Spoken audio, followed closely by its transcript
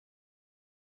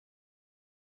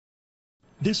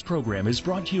This program is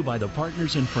brought to you by the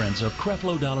partners and friends of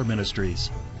Creflo Dollar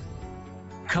Ministries.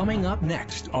 Coming up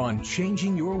next on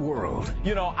Changing Your World.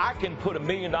 You know, I can put $1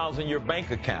 million in your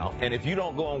bank account, and if you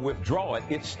don't go and withdraw it,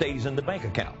 it stays in the bank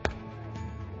account.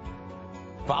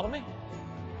 Follow me?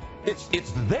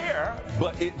 It's there,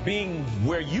 but it being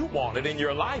where you want it in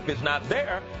your life is not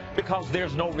there because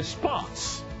there's no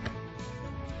response.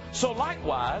 So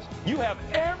likewise, you have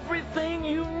everything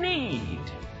you need.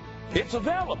 It's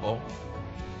available.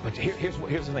 But here's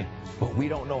the thing. But we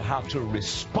don't know how to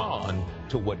respond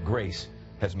to what grace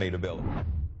has made available.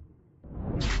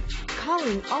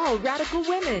 Calling all radical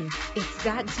women. It's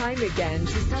that time again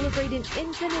to celebrate an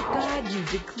infinite God who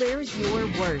declares your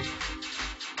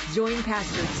worth. Join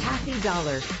Pastor Taffy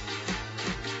Dollar,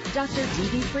 Dr.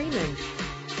 D.B. Freeman,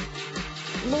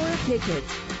 Laura Pickett,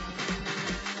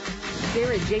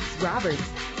 Sarah Jakes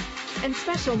Roberts, and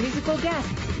special musical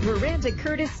guests Miranda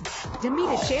Curtis,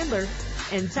 Demita Chandler,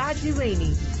 and Todd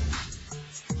Dulaney.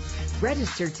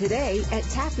 Register today at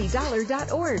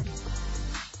taffydollar.org.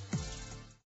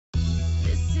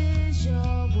 This is your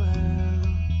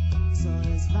world, so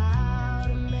let's vow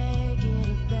to make it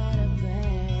a better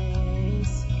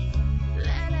place.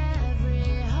 Let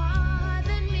every heart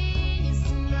that needs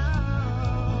to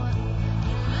know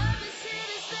you love this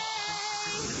city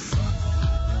space.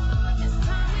 It's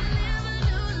time we live a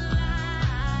new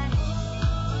life.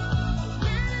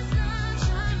 Let the sun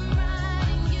shine bright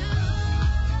in you.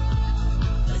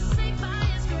 We're saved by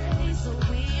His grace, so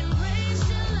we embrace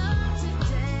your love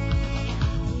today.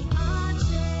 We are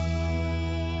changed.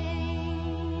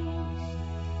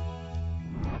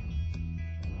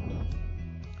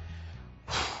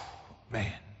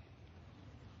 Man,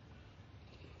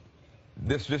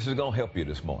 this is going to help you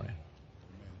this morning.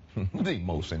 The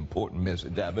most important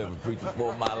message I've ever preached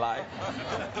before in my life.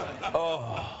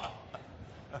 Oh.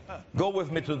 Go with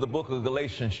me to the book of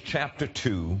Galatians chapter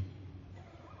 2,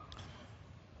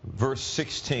 verse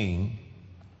 16.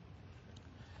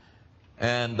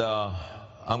 And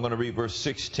I'm going to read verse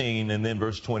 16 and then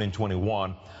verse 20 and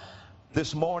 21.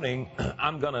 This morning,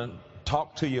 I'm going to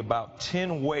talk to you about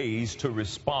 10 ways to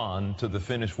respond to the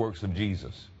finished works of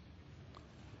Jesus.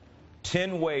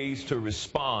 10 ways to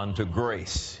respond to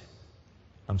grace.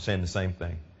 I'm saying the same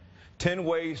thing. 10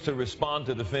 ways to respond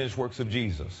to the finished works of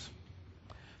Jesus.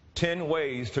 10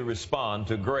 ways to respond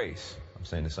to grace. I'm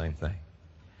saying the same thing.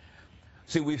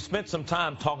 See, we've spent some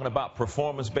time talking about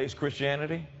performance-based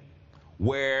Christianity,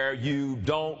 where you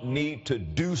don't need to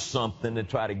do something to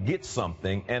try to get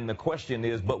something. And the question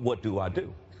is, but what do I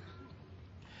do?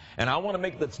 And I want to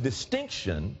make this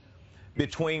distinction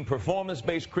between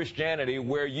performance-based Christianity,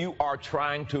 where you are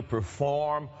trying to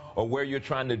perform or where you're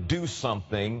trying to do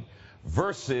something,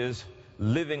 versus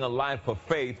living a life of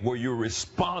faith where you're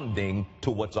responding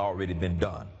to what's already been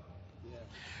done.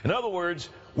 In other words,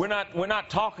 we're not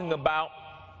talking about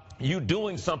you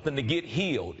doing something to get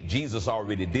healed. Jesus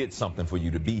already did something for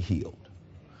you to be healed.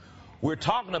 We're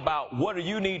talking about what do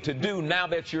you need to do now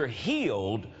that you're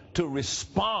healed to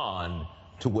respond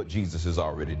to what Jesus has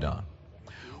already done.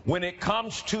 When it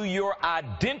comes to your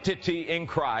identity in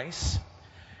Christ,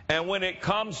 and when it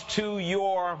comes to who you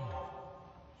are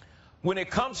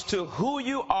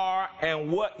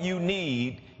and what you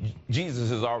need, Jesus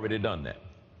has already done that.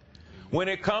 When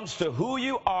it comes to who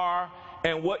you are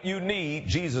and what you need,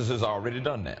 Jesus has already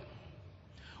done that.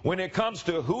 When it comes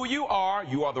to who you are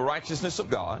the righteousness of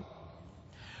God.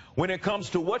 When it comes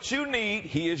to what you need,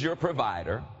 He is your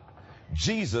provider.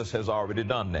 Jesus has already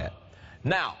done that.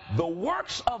 Now, the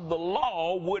works of the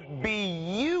law would be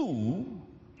you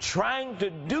trying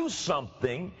to do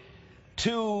something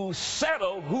to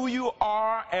settle who you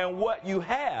are and what you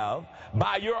have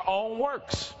by your own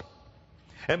works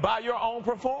and by your own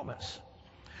performance.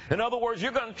 In other words,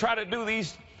 you're going to try to do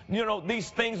these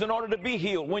things in order to be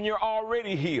healed when you're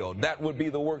already healed. That would be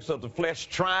the works of the flesh,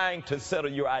 trying to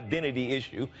settle your identity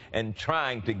issue and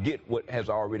trying to get what has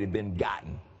already been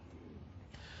gotten.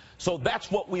 So that's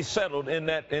what we settled in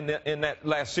that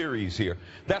last series here.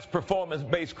 That's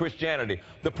performance-based Christianity.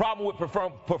 The problem with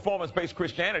performance-based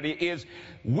Christianity is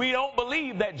we don't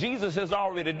believe that Jesus has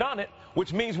already done it,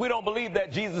 which means we don't believe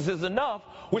that Jesus is enough,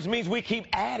 which means we keep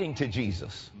adding to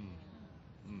Jesus.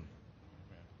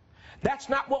 That's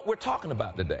not what we're talking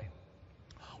about today.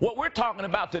 What we're talking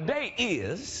about today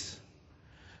is,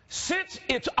 since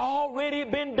it's already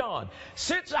been done,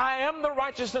 since I am the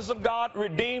righteousness of God,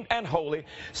 redeemed and holy,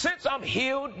 since I'm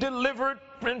healed, delivered,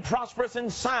 and prosperous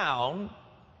and sound,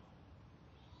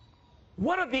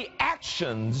 what are the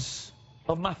actions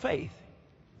of my faith?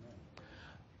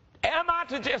 Am I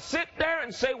to just sit there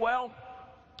and say, well,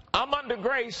 I'm under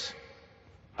grace,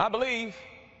 I believe,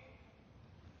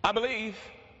 I believe.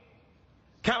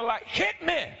 Kind of like, hit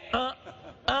me.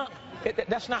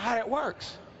 That's not how that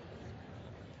works.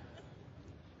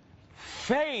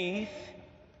 Faith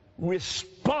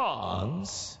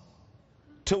responds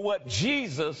to what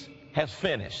Jesus has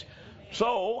finished.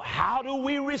 So how do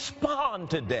we respond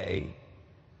today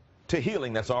to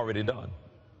healing that's already done?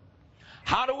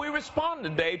 How do we respond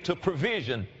today to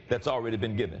provision that's already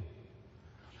been given?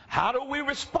 How do we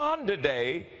respond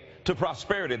today to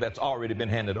prosperity that's already been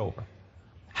handed over?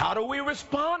 How do we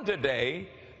respond today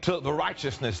to the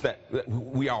righteousness that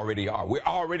we already are? We're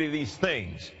already these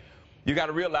things. You got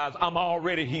to realize I'm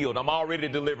already healed. I'm already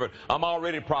delivered. I'm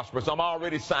already prosperous. I'm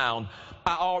already sound.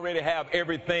 I already have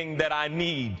everything that I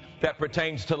need that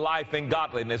pertains to life and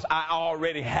godliness. I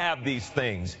already have these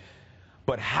things.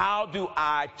 But how do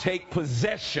I take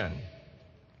possession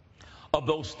of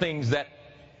those things that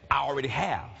I already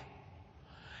have?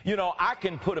 You know, I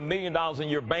can put $1 million in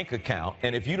your bank account,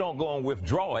 and if you don't go and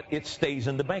withdraw it, it stays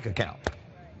in the bank account.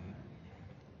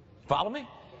 Follow me?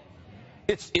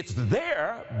 It's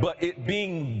there, but it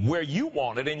being where you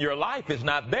want it in your life is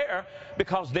not there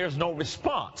because there's no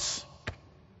response.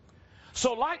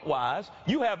 So likewise,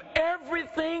 you have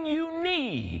everything you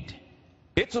need.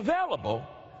 It's available,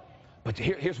 but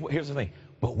here's the thing.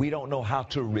 But we don't know how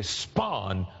to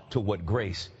respond to what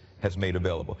grace has made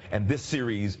available. And this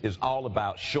series is all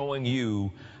about showing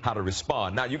you how to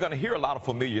respond. Now, you're going to hear a lot of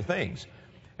familiar things,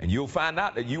 and you'll find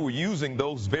out that you were using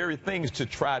those very things to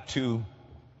try to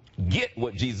get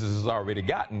what Jesus has already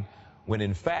gotten, when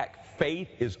in fact, faith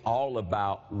is all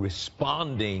about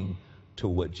responding to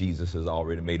what Jesus has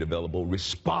already made available,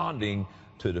 responding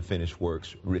to the finished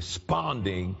works,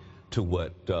 responding to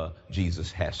what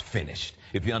Jesus has finished.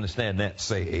 If you understand that,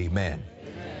 say amen.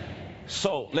 Amen.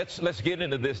 So let's get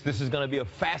into this. This is going to be a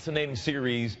fascinating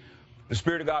series. The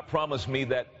Spirit of God promised me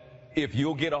that if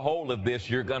you'll get a hold of this,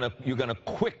 you're gonna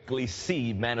quickly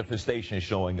see manifestation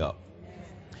showing up.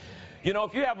 You know,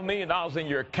 if you have $1 million in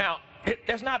your account,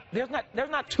 there's not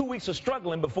 2 weeks of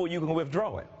struggling before you can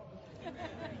withdraw it.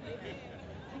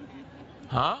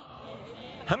 Huh?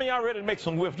 How many of y'all ready to make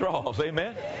some withdrawals?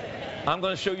 Amen. I'm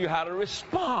going to show you how to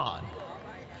respond.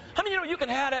 How many of you can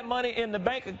have that money in the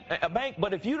bank,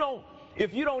 but if you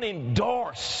don't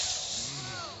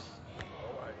endorse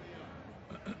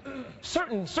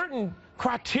certain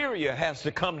criteria has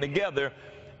to come together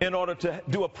in order to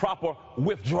do a proper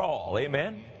withdrawal.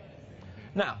 Amen.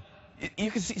 Now,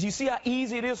 you see how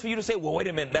easy it is for you to say, well, wait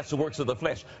a minute, that's the works of the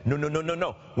flesh.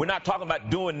 No. We're not talking about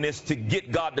doing this to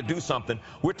get God to do something.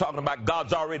 We're talking about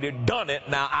God's already done it.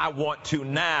 Now, I want to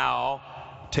now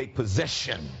take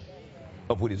possession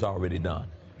of what he's already done.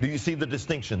 Do you see the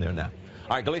distinction there now?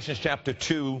 All right, Galatians chapter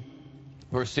 2,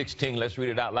 verse 16. Let's read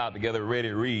it out loud together. Ready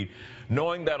to read.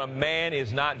 Knowing that a man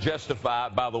is not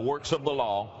justified by the works of the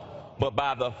law, but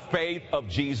by the faith of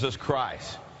Jesus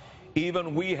Christ.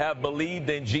 Even we have believed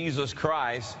in Jesus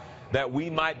Christ that we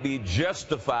might be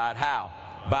justified. How?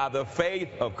 By the faith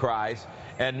of Christ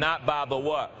and not by the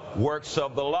what? Works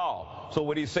of the law. So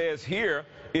what he says here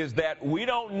is that we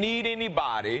don't need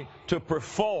anybody to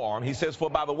perform. He says, for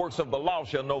by the works of the law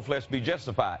shall no flesh be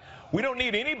justified. We don't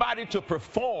need anybody to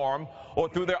perform or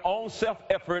through their own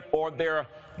self-effort or their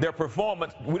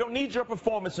performance. We don't need your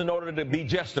performance in order to be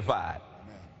justified.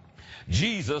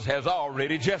 Jesus has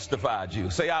already justified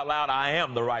you. Say out loud, I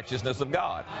am the righteousness of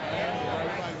God.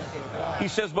 He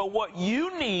says, but what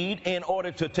you need in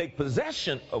order to take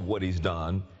possession of what he's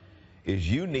done is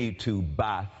you need to,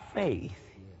 by faith,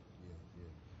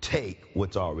 take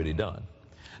what's already done.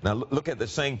 Now look at the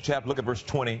same chapter, look at verse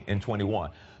 20 and 21.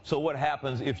 So what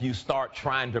happens if you start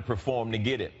trying to perform to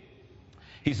get it?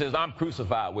 He says, I'm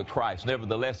crucified with Christ,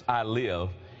 nevertheless I live.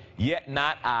 Yet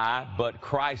not I, but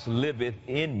Christ liveth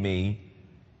in me.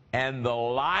 And the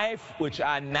life which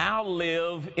I now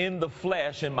live in the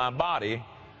flesh, in my body,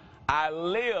 I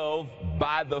live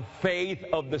by the faith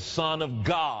of the Son of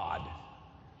God.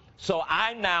 So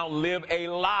I now live a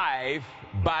life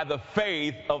by the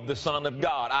faith of the Son of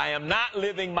God. I am not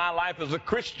living my life as a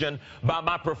Christian by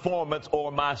my performance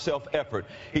or my self-effort.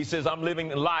 He says I'm living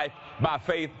life by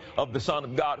faith of the Son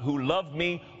of God who loved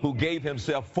me, who gave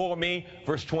himself for me.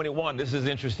 Verse 21, this is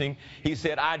interesting. He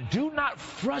said, I do not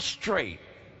frustrate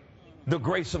the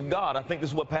grace of God. I think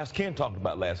this is what Pastor Ken talked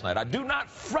about last night. I do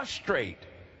not frustrate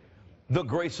the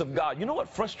grace of God. You know what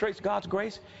frustrates God's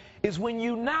grace? Is when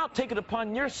you now take it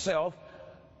upon yourself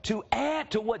to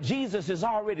add to what Jesus has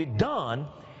already done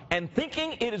and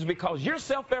thinking it is because your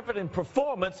self-effort and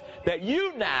performance that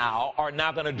you now are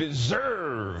now going to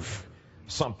deserve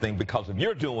something because of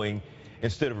your doing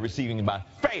instead of receiving by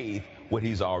faith what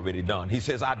he's already done. He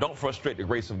says, I don't frustrate the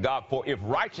grace of God, for if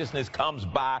righteousness comes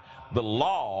by the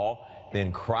law,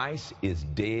 then Christ is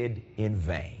dead in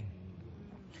vain.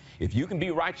 If you can be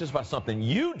righteous by something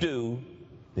you do,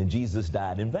 then Jesus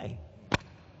died in vain.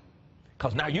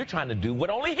 Because now you're trying to do what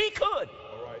only he could.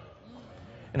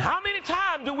 And how many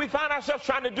times do we find ourselves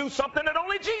trying to do something that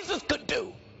only Jesus could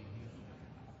do?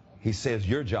 He says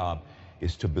your job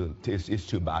is to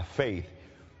by faith,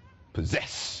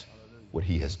 possess what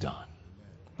he has done.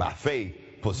 By faith,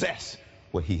 possess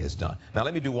what he has done. Now,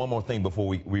 let me do one more thing before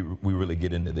we really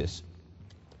get into this.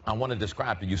 I want to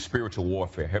describe to you spiritual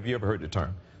warfare. Have you ever heard the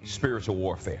term? Spiritual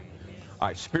warfare. All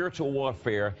right, spiritual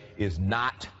warfare is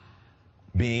not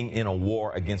being in a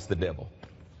war against the devil.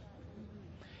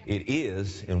 It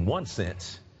is, in one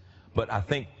sense, but I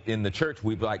think in the church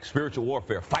we like spiritual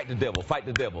warfare, fight the devil, fight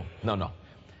the devil. No.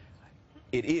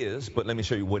 It is, but let me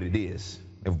show you what it is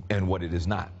and what it is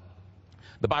not.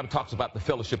 The Bible talks about the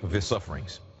fellowship of his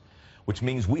sufferings, which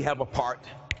means we have a part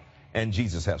and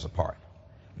Jesus has a part.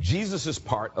 Jesus'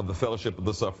 part of the fellowship of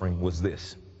the suffering was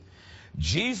this.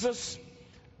 Jesus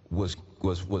was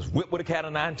whipped with a cat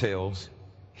of nine tails.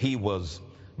 He was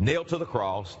nailed to the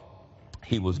cross.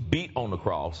 He was beat on the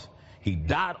cross. He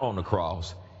died on the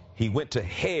cross. He went to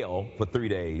hell for 3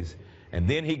 days. And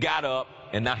then he got up,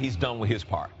 and now he's done with his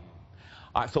part.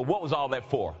 All right, so what was all that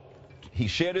for? He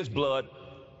shed his blood.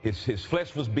 His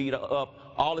flesh was beat up.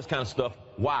 All this kind of stuff.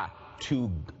 Why?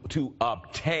 To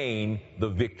obtain the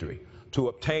victory. To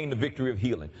obtain the victory of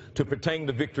healing. To obtain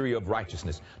the victory of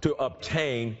righteousness. To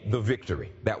obtain the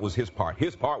victory. That was his part.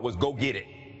 His part was go get it.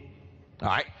 All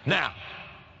right? Now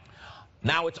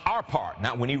it's our part.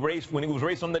 Now when he was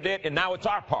raised from the dead, and now it's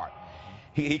our part.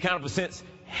 He kind of, in a sense,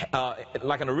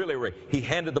 like in a relay race, he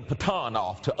handed the baton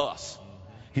off to us.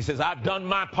 He says, I've done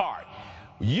my part.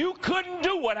 You couldn't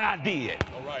do what I did.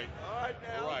 All right.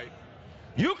 All right.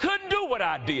 You couldn't do what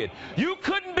I did. You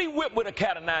couldn't be whipped with a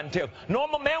cat of nine tails.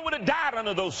 Normal man would have died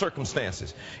under those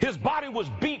circumstances. His body was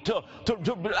beat to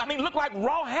look like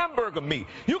raw hamburger meat.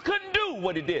 You couldn't do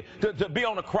what he did to be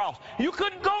on the cross. You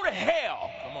couldn't go to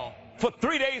hell for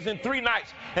 3 days and 3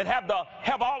 nights and have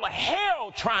all the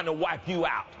hell trying to wipe you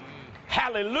out.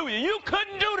 Hallelujah. You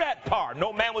couldn't do that part.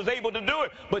 No man was able to do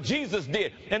it, but Jesus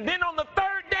did. And then on the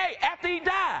 3rd day after he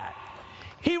died,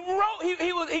 he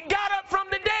got up from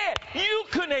the dead. You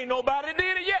couldn't, ain't nobody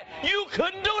did it yet. You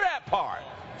couldn't do that part.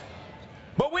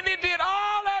 But when he did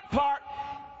all that part,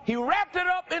 he wrapped it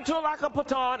up into like a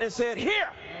baton and said, here,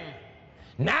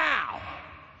 now,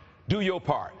 do your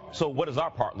part. So what does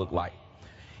our part look like?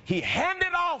 He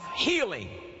handed off healing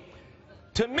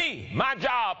to me. My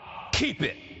job, keep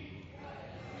it.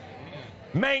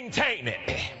 Maintain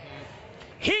it.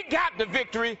 He got the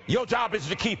victory. Your job is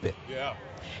to keep it. Yeah.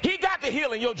 He got the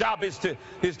healing. Your job is to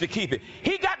keep it.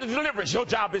 He got the deliverance. Your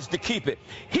job is to keep it.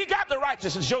 He got the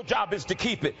righteousness. Your job is to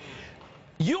keep it.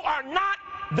 You are not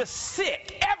the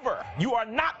sick ever. You are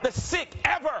not the sick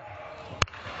ever.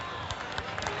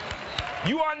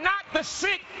 You are not the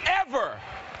sick ever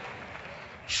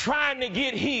trying to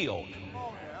get healed.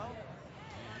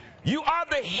 You are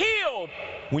the healed.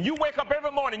 When you wake up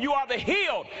every morning, you are the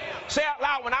healed. Say out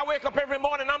loud, when I wake up every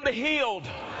morning, I'm the healed.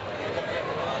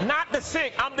 Not the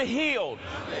sick, I'm the healed.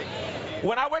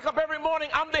 When I wake up every morning,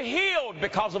 I'm the healed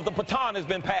because of the baton has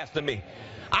been passed to me.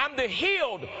 I'm the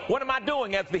healed. What am I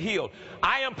doing as the healed?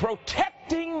 I am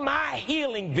protecting my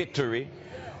healing victory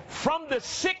from the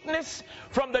sickness,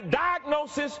 from the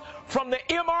diagnosis, from the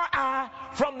MRI,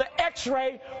 from the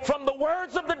x-ray, from the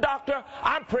words of the doctor.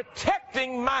 I'm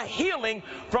protecting my healing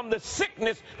from the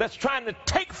sickness that's trying to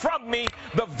take from me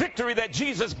the victory that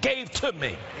Jesus gave to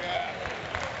me.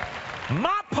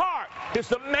 My part is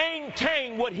to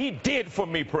maintain what he did for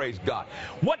me, praise God.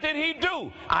 What did he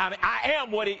do? I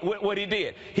am what he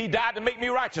did. He died to make me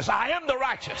righteous. I am the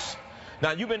righteous.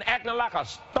 Now, you've been acting like a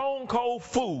stone cold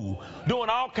fool,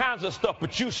 doing all kinds of stuff,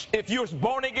 but if you're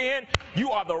born again, you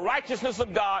are the righteousness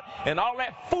of God, and all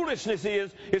that foolishness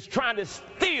is trying to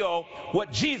steal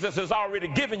what Jesus has already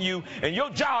given you, and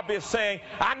your job is saying,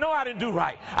 I know I didn't do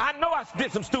right. I know I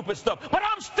did some stupid stuff, but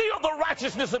I'm still the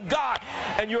righteousness of God,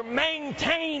 and you're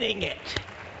maintaining it.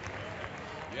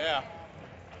 Yeah,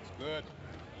 that's good.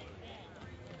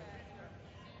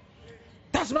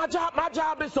 That's my job. My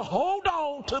job is to hold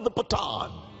on to the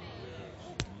baton.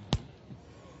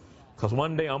 Because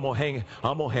one day I'm gonna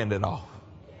hand it off.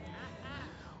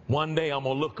 One day I'm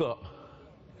gonna look up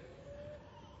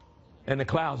and the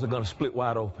clouds are gonna split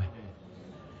wide open.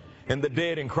 And the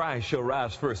dead in Christ shall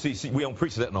rise first. See, we don't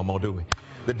preach that no more, do we?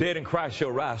 The dead in Christ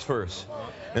shall rise first.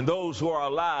 And those who are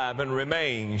alive and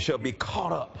remain shall be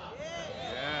caught up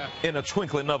in a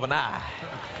twinkling of an eye.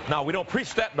 No, we don't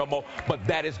preach that no more, but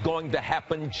that is going to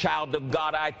happen, child of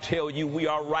God. I tell you, we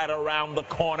are right around the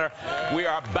corner. We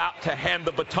are about to hand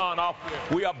the baton off.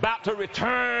 We are about to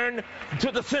return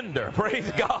to the sender.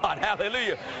 Praise God.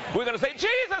 Hallelujah. We're going to say,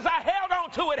 Jesus, I held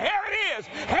on to it. Here it is.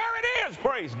 Here it is.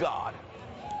 Praise God.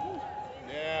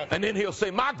 And then he'll say,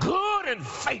 my good and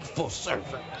faithful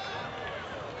servant.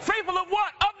 Faithful of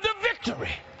what? Of the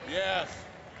victory. Yes.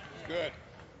 It's good.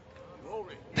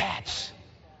 Glory. That's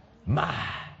my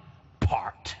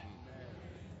part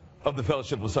of the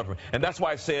fellowship of suffering. And that's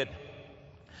why I said,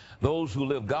 those who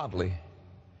live godly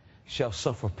shall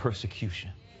suffer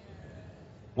persecution.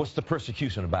 What's the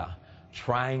persecution about?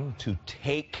 Trying to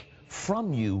take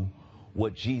from you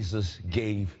what Jesus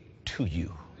gave to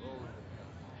you.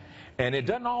 And it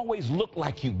doesn't always look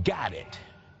like you got it,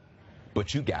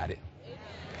 but you got it.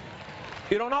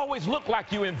 It don't always look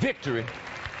like you in victory,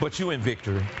 but you in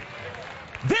victory.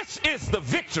 This is the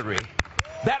victory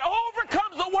that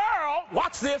overcomes the world.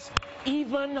 Watch this.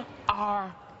 Even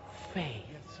our faith.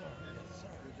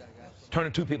 Turn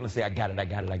to two people and say, I got it, I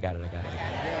got it, I got it, I got it, I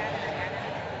got it.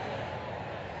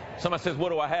 Somebody says, what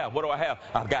do I have? What do I have?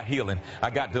 I've got healing. I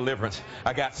got deliverance.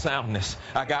 I got soundness.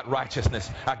 I got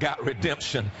righteousness. I got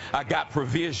redemption. I got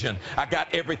provision. I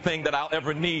got everything that I'll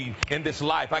ever need in this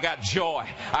life. I got joy.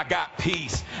 I got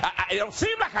peace. It don't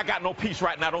seem like I got no peace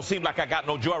right now. It don't seem like I got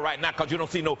no joy right now because you don't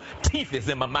see no teeth is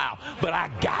in my mouth. But I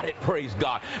got it, praise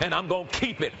God. And I'm going to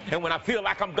keep it. And when I feel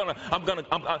like when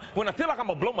I feel like I'm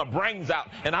going to blow my brains out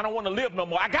and I don't want to live no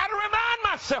more, I got to remind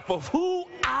myself of who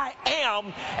I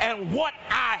am and what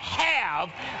I have.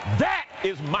 That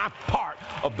is my part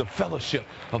of the fellowship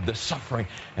of the suffering.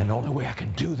 And the only way I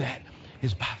can do that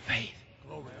is by faith.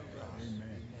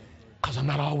 Because I'm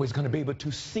not always going to be able to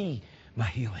see my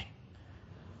healing.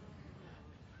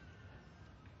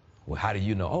 Well, how do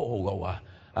you know?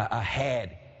 I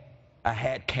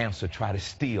had cancer try to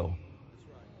steal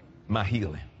my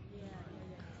healing.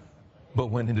 But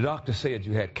when the doctor said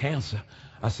you had cancer,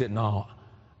 I said, no,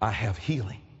 I have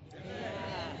healing.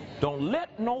 Don't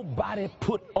let nobody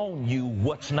put on you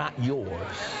what's not yours.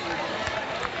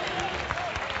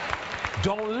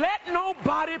 Don't let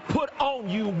nobody put on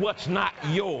you what's not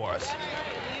yours.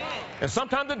 And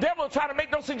sometimes the devil will try to make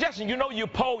those suggestions. You know, you're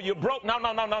poor, you're broke. No.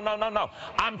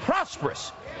 I'm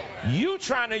prosperous. You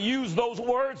trying to use those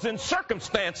words and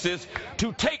circumstances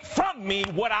to take from me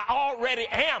what I already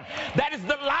am. That is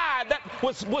the lie that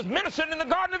was ministered in the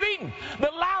Garden of Eden. The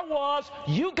lie was,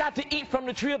 you got to eat from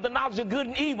the tree of the knowledge of good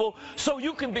and evil so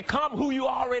you can become who you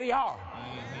already are.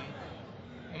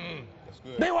 That's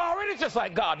good. They were already just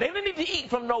like God. They didn't need to eat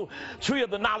from no tree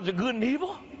of the knowledge of good and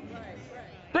evil.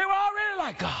 They were already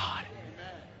like God.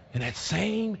 And that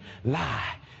same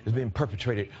lie is being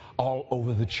perpetrated all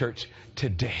over the church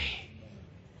today.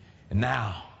 And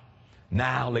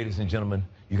now, ladies and gentlemen,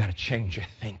 you got to change your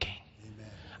thinking.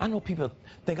 I know people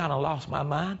think I done lost my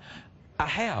mind. I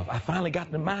have. I finally got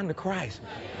the mind of Christ.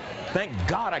 Thank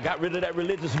God I got rid of that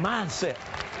religious mindset.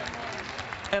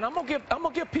 And I'm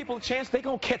gonna give people a chance. They're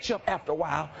gonna catch up after a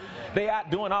while. They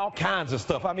out doing all kinds of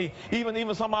stuff. I mean, even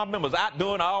some of our members out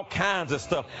doing all kinds of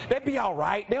stuff. They'll be all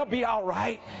right. They'll be all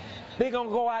right. They're gonna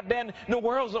go out there and the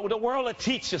world will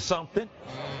teach you something.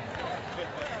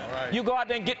 Right. You go out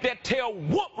there and get that tail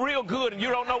whoop real good and you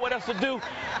don't know what else to do.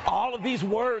 All of these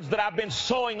words that I've been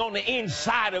sowing on the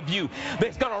inside of you,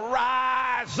 that's gonna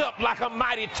rise up like a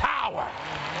mighty tower.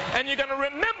 And you're gonna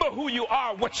remember who you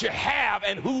are, what you have,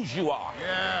 and whose you are.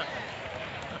 Yeah.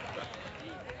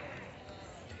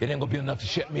 It ain't gonna be enough to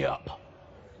shut me up.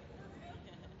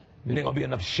 It ain't gonna be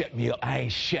enough to shut me up. I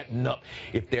ain't shutting up.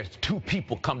 If there's 2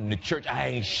 people coming to church, I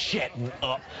ain't shutting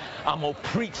up. I'm gonna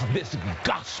preach this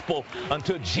gospel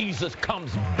until Jesus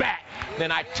comes back.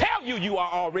 Then I tell you, you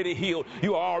are already healed.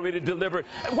 You are already delivered.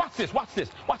 And watch this.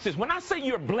 When I say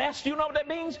you're blessed, you know what that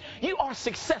means? You are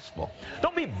successful.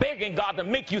 Don't be begging God to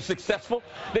make you successful.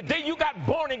 The day you got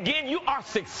born again, you are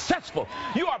successful.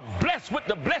 You are blessed with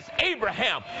the blessed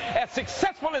Abraham. As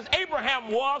successful as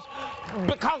Abraham was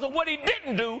because of what he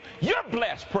didn't do, you're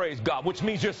blessed, praise God, which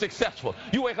means you're successful.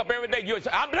 You wake up every day, you say,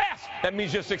 I'm blessed. That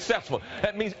means you're successful.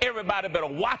 That means everybody better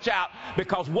watch out,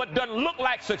 because what doesn't look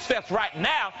like success right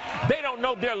now, they don't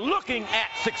know they're looking at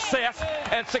success,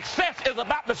 and success is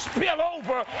about to spill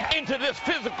over into this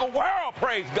physical world,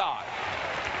 praise God.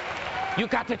 You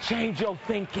got to change your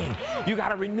thinking. You got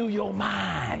to renew your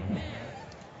mind.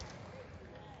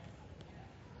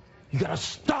 You got to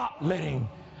stop letting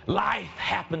life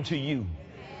happen to you.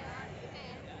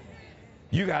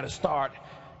 You got to start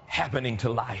happening to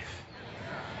life.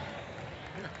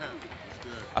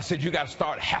 I said you got to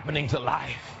start happening to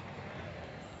life.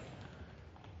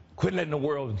 Quit letting the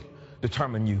world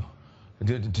determine you.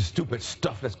 The stupid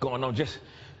stuff that's going on, just,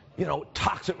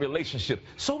 toxic relationship.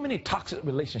 So many toxic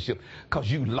relationships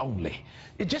because you lonely.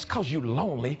 Just because you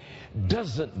lonely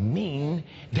doesn't mean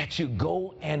that you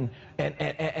go and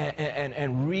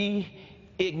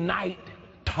reignite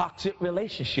toxic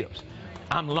relationships.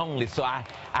 I'm lonely, so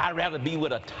I'd rather be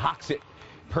with a toxic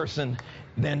person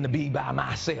than to be by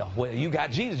myself. Well, you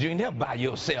got Jesus, you ain't never by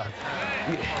yourself.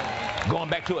 Going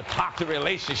back to a toxic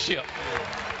relationship.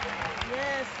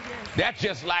 Yes. That's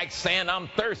just like saying I'm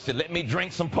thirsty. Let me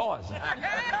drink some poison.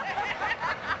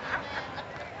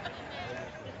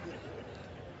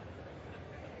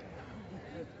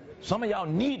 Some of y'all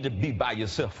need to be by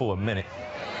yourself for a minute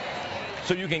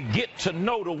so you can get to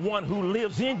know the one who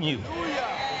lives in you.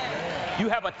 You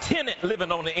have a tenant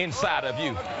living on the inside of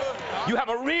you. You have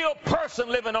a real person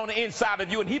living on the inside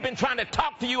of you, and he's been trying to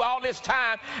talk to you all this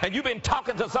time, and you've been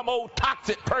talking to some old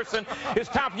toxic person. It's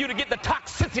time for you to get the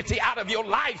toxicity out of your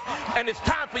life, and it's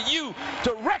time for you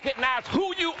to recognize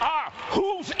who you are,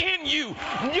 who's in you,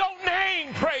 your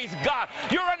name, praise God.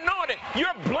 You're anointed,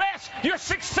 you're blessed, you're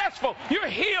successful, you're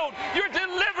healed, you're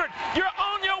delivered, you're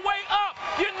on your way up.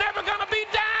 You're never going to be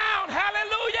down.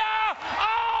 Hallelujah.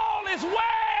 All is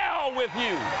well with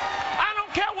you. I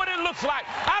don't care what it looks like.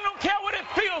 I don't care what it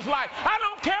feels like. I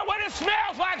don't care what it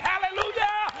smells like. Hallelujah.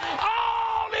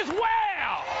 All is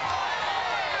well.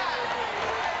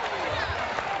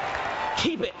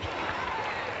 Keep it.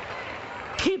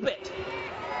 Keep it.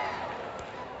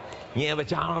 Yeah,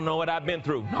 but y'all don't know what I've been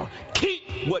through. No,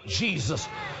 keep what Jesus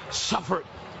suffered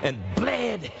and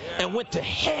bled and went to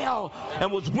hell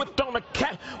and was whipped on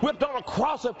a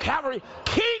cross of Calvary.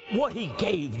 Keep what he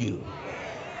gave you.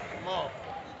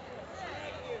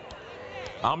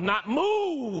 I'm not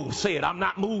moved. Say it. I'm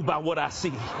not moved by what I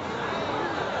see.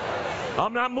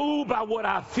 I'm not moved by what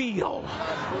I feel.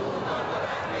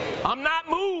 I'm not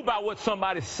moved by what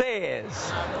somebody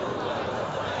says.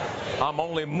 I'm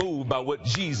only moved by what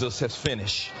Jesus has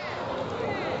finished.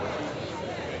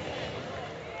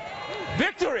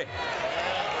 Victory!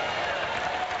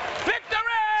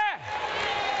 Victory!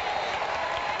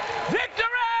 Victory!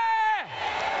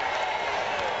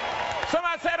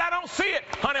 Somebody said, I don't see it.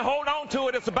 Honey, hold on to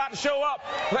it. It's about to show up.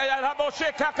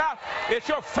 It's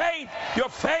your faith. Your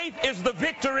faith is the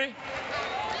victory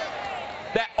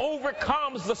that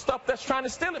overcomes the stuff that's trying to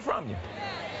steal it from you.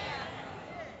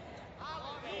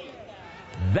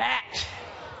 That,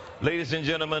 ladies and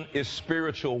gentlemen, is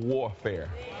spiritual warfare.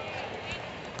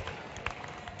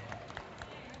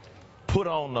 Put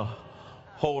on the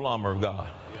whole armor of God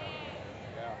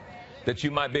that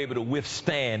you might be able to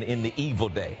withstand in the evil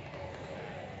day.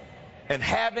 And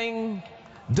having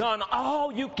done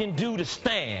all you can do to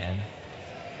stand,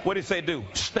 what did it say do?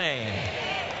 Stand.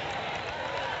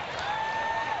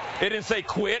 It didn't say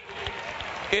quit.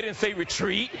 It didn't say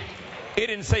retreat. It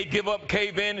didn't say give up,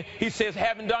 cave in. He says,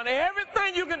 having done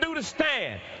everything you can do to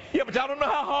stand. Yeah, but y'all don't know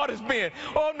how hard it's been.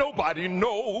 Oh, nobody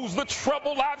knows the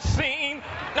trouble I've seen.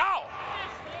 No.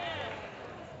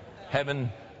 Having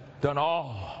done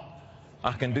all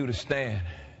I can do to stand.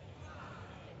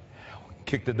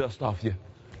 Kick the dust off you.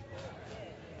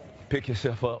 Pick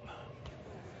yourself up.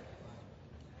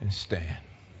 And stand.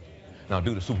 Now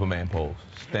do the Superman pose.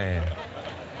 Stand.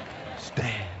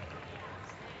 Stand.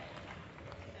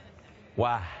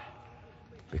 Why?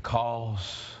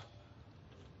 Because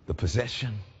the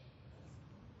possession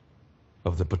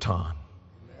of the baton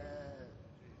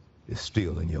is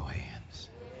still in your hands.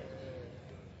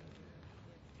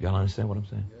 Y'all understand what I'm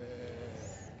saying?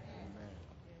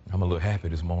 I'm a little happy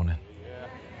this morning.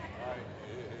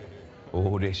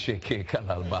 Oh, they shake it.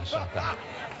 I'm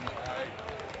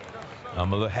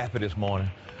a little happy this morning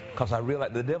because I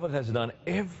realize the devil has done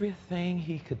everything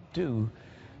he could do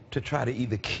to try to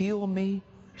either kill me,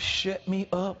 shut me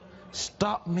up,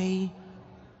 stop me,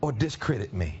 or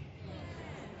discredit me.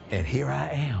 And here I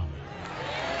am.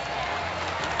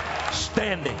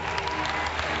 Standing.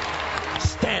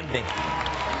 Standing.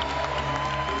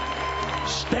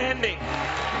 Standing.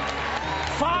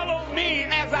 Follow me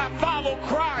as I follow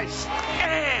Christ.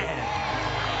 And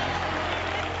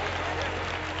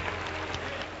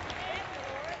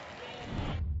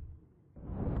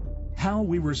how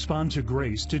we respond to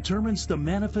grace determines the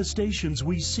manifestations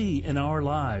we see in our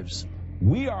lives.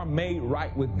 we are made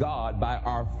right with God by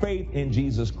our faith in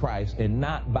Jesus Christ and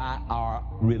not by our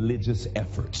religious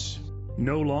efforts.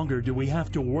 No longer do we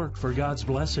have to work for God's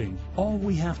blessing. All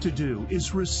we have to do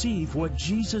is receive what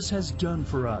Jesus has done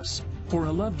for us. For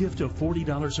a love gift of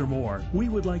 $40 or more, we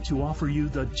would like to offer you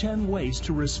the 10 Ways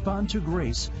to Respond to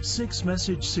Grace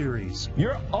 6-message series.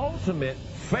 Your ultimate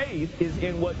faith is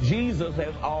in what Jesus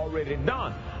has already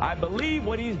done. I believe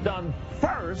what he's done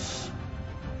first,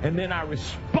 and then I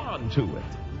respond to it.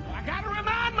 I got to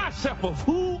remind myself of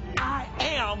who I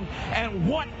am and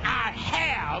what I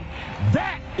have.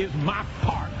 That is my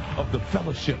part of the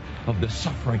fellowship of the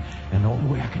suffering, and the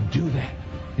only way I can do that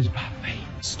is by faith.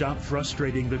 Stop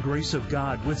frustrating the grace of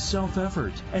God with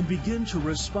self-effort and begin to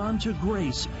respond to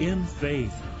grace in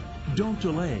faith. Don't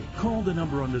delay. Call the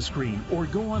number on the screen or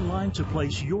go online to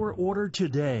place your order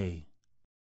today.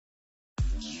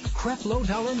 Creflo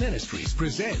Dollar Ministries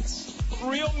presents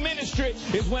Real ministry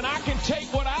is when I can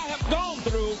take what I have gone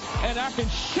through and I can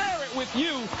share it with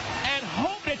you and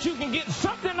hope that you can get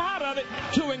something out of it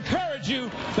to encourage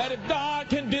you that if God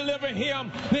can deliver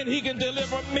him, then he can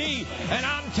deliver me. And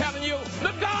I'm telling you,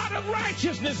 the God of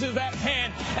righteousness is at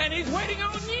hand, and he's waiting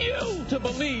on you to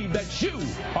believe that you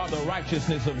are the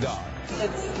righteousness of God.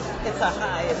 It's a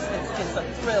high. It's a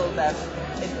thrill that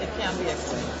it can't be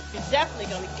explained. You're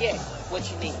definitely going to get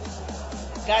what you need.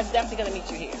 God's definitely going to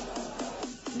meet you here.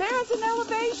 There's an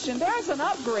elevation, there's an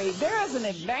upgrade, there is an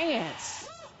advance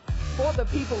for the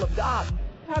people of God.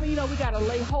 How do you know we got to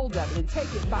lay hold of it and take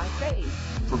it by faith?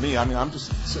 For me, I'm just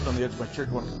sitting on the edge of my chair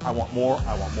going, I want more,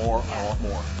 I want more, I want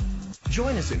more.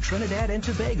 Join us in Trinidad and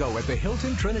Tobago at the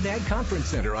Hilton Trinidad Conference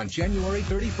Center on January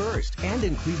 31st and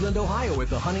in Cleveland, Ohio at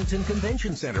the Huntington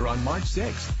Convention Center on March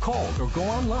 6th. Call or go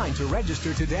online to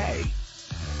register today.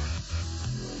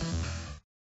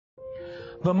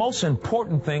 The most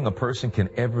important thing a person can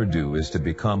ever do is to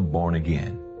become born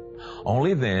again.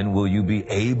 Only then will you be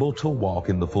able to walk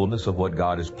in the fullness of what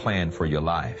God has planned for your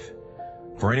life.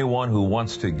 For anyone who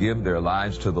wants to give their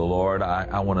lives to the Lord,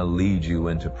 I want to lead you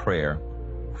into prayer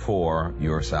for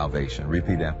your salvation.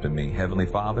 Repeat after me. Heavenly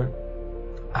Father,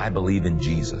 I believe in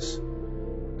Jesus.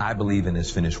 I believe in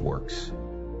his finished works.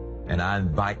 And I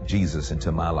invite Jesus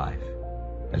into my life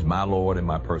as my Lord and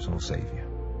my personal Savior.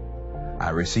 I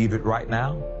receive it right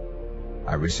now.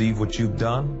 I receive what you've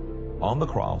done on the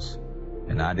cross,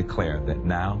 and I declare that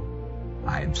now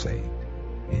I am saved.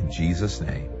 In Jesus'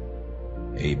 name,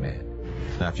 amen.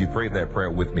 Now, if you prayed that prayer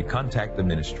with me, contact the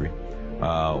ministry.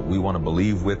 We want to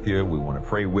believe with you. We want to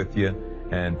pray with you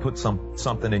and put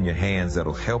something in your hands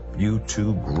that'll help you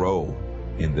to grow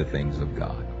in the things of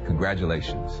God.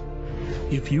 Congratulations.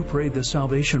 If you prayed the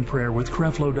salvation prayer with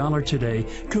Creflo Dollar today,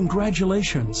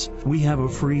 congratulations! We have a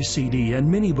free CD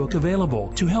and mini book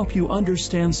available to help you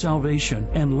understand salvation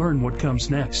and learn what comes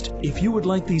next. If you would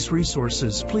like these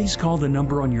resources, please call the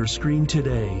number on your screen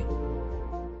today.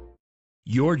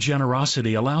 Your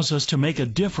generosity allows us to make a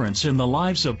difference in the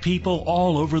lives of people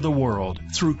all over the world.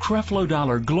 Through Creflo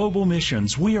Dollar Global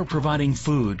Missions, we are providing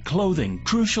food, clothing,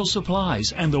 crucial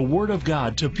supplies, and the Word of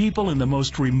God to people in the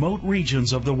most remote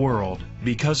regions of the world.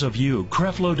 Because of you,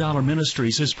 Creflo Dollar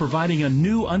Ministries is providing a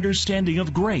new understanding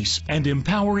of grace and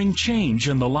empowering change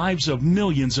in the lives of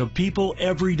millions of people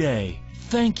every day.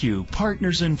 Thank you,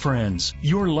 partners and friends.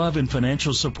 Your love and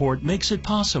financial support makes it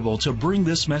possible to bring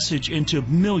this message into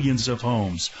millions of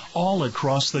homes all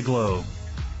across the globe.